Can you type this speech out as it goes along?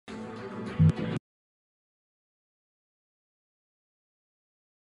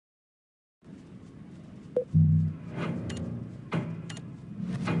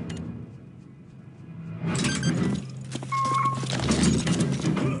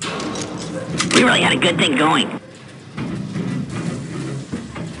We really had a good thing going.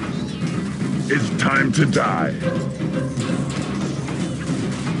 It's time to die.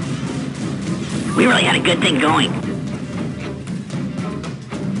 We really had a good thing going.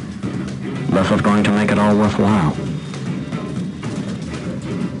 This is going to make it all worthwhile.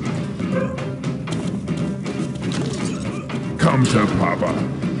 Come to Papa.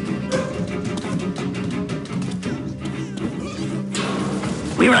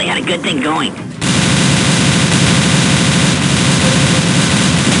 We really had a good thing going.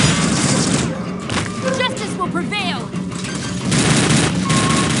 Justice will prevail.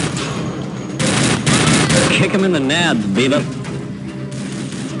 Kick him in the nads, Beaver.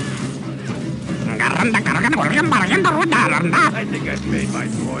 I think I've made my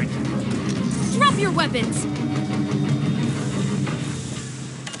point. Drop your weapons.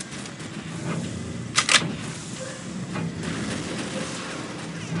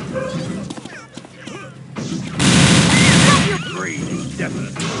 Green is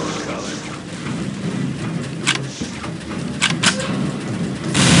definitely your color.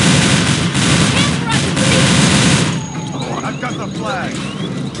 Oh, I've got the flag.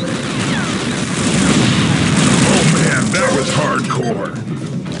 Oh man, that was hardcore.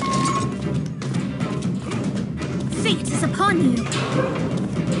 Fate is upon you.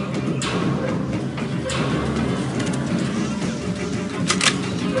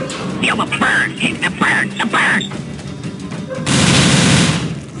 Feel the burn, the burn, the burn.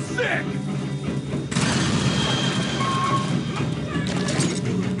 Sick.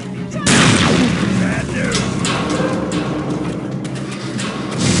 Bad news.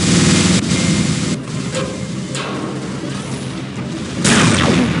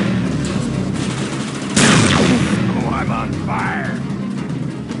 Oh, I'm on fire.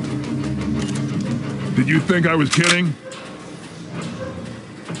 Did you think I was kidding?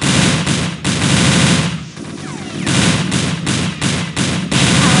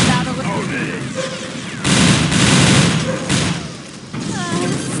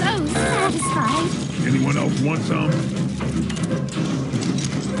 Anyone else want some?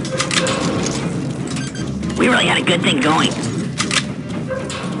 We really had a good thing going.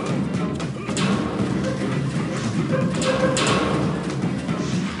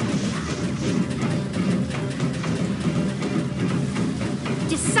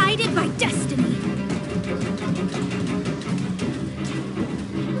 Decided by destiny.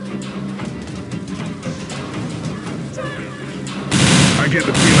 I get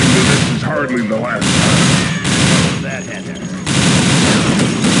the feeling that this is hardly the last time. That Heather.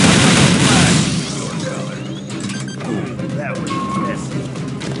 That was messy.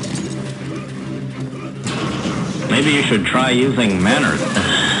 Maybe you should try using manners.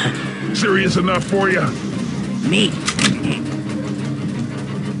 Serious enough for you? Me.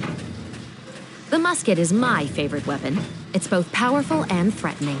 The musket is my favorite weapon. It's both powerful and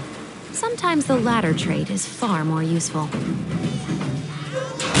threatening. Sometimes the latter trait is far more useful.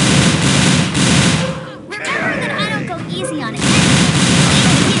 Remember that I don't go easy on it.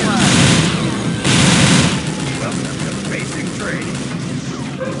 Welcome to basic training.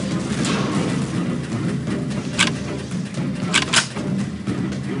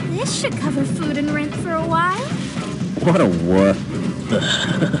 This should cover food and rent for a while. What a what?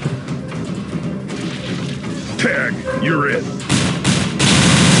 Tag, you're it.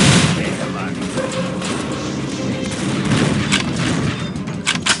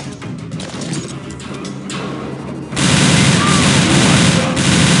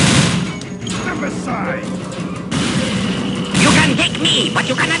 Step aside. You can take me, but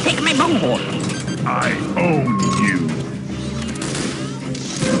you cannot take my bunghole. I own you.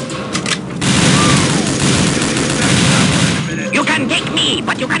 You can take me,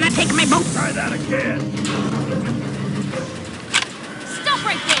 but you cannot take my bunghole. Try that again. Stop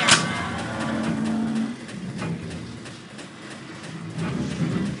right there.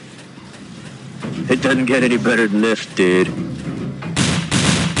 It doesn't get any better than this, dude.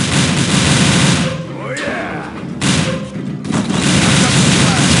 Oh yeah.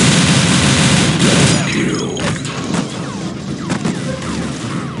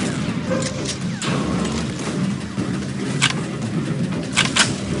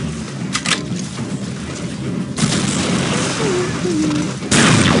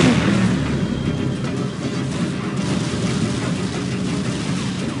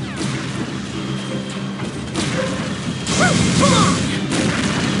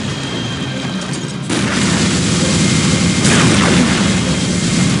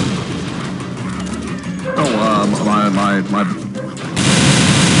 My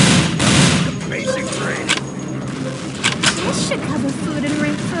Basic training. This should cover food and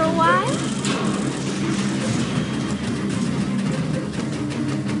rent for a while.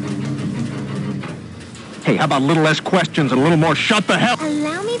 Hey, how about a little less questions and a little more shut the hell?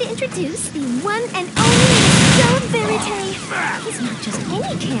 Allow me to introduce the one and only Stone Verite. He's not just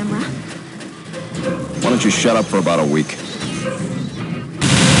any camera. Why don't you shut up for about a week?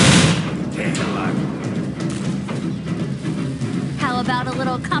 How about a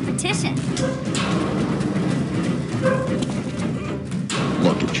little competition?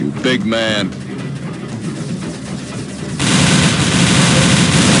 Look at you, big man.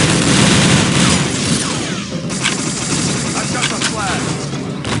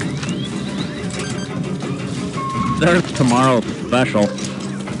 There's tomorrow's special.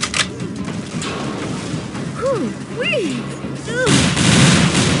 Woo-wee!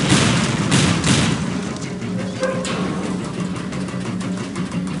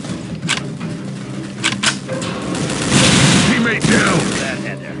 Teammate down! That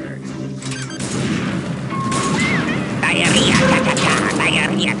had to hurt. Diarrhea, cha-cha-cha.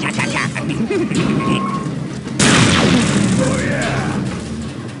 Diarrhea, cha-cha-cha. Oh, yeah.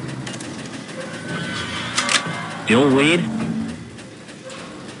 Still weed?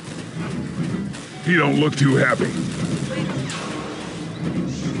 You don't look too happy.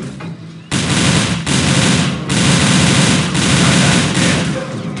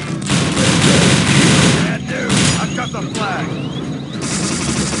 Bad news. I've got the flag.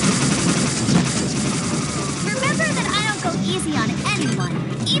 Remember that I don't go easy on anyone,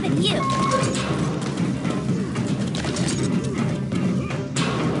 even you.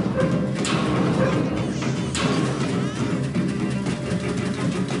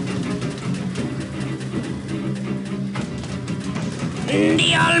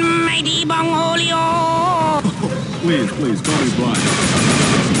 The almighty Bongolio! Please, don't be blind.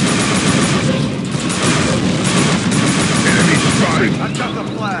 Enemy spotted! I've got the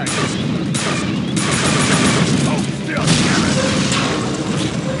flag! Oh, still, damn it!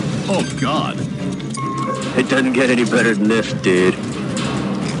 Oh, God. It doesn't get any better than this, dude.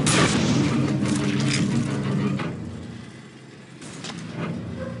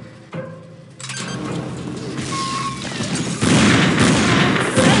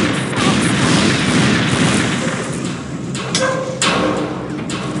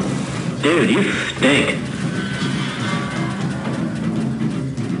 Dude, you stink.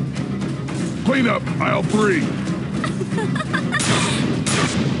 Clean up, aisle 3.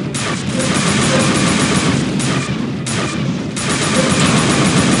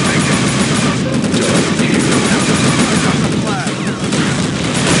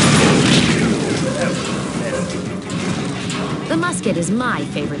 The musket is my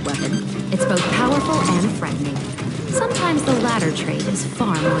favorite weapon. It's both powerful and threatening. Sometimes the latter trait is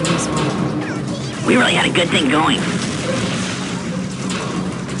far more useful. We really had a good thing going.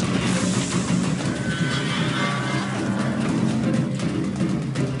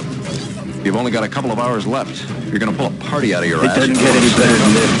 You've only got a couple of hours left. You're gonna pull a party out of your It ass. doesn't get any better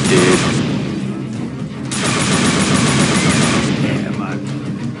than this, dude. Come on.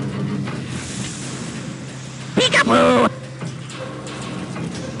 Peekaboo!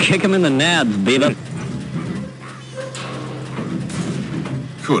 Kick him in the nads, Beaver.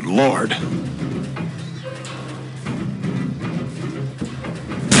 Good Lord.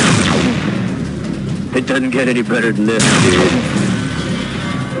 It doesn't get any better than this, dude.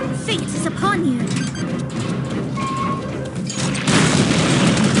 Fate is upon you.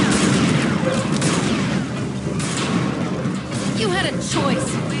 You had a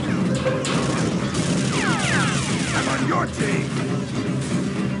choice. I'm on your team.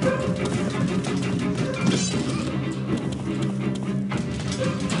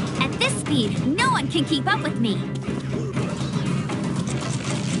 At this speed, no one can keep up with me.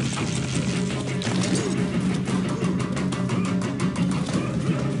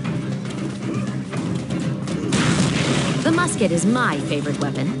 The musket is my favorite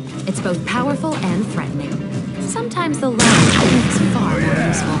weapon. It's both powerful and threatening. Sometimes the latter trait is far more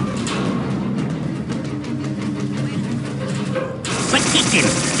useful. But Captain,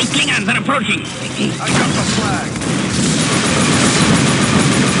 the Klingons are approaching. I got the flag.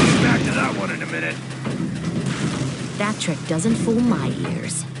 Back to that one in a minute. That trick doesn't fool my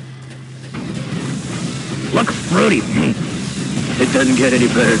ears. Look fruity. It doesn't get any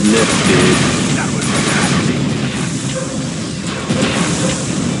better than this, dude. That was nasty.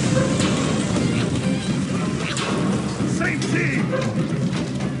 Same team.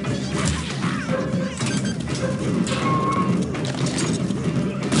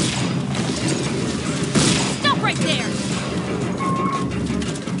 Stop right there!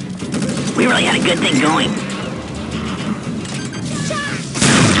 We really had a good thing going.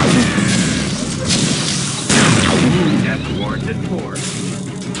 Death warranted force.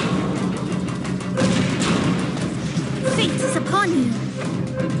 back on you.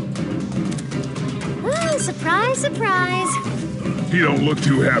 Oh, surprise, surprise. He don't look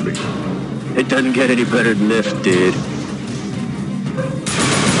too happy. It doesn't get any better than this, dude.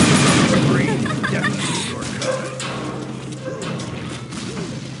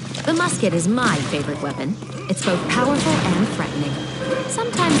 The musket is my favorite weapon. It's both powerful and threatening.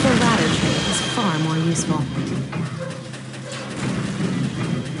 Sometimes the latter trait is far more useful.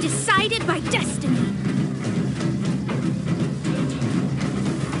 Decided by destiny.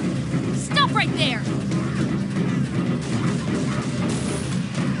 Stop right there!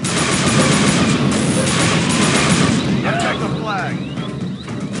 Attack the flag.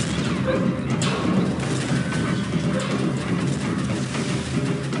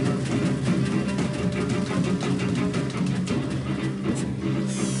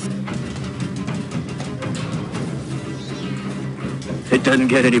 It doesn't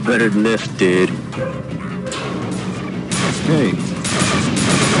get any better than this, dude. Hey,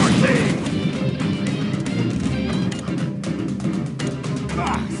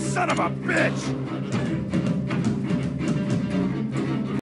 Ah, son of a bitch!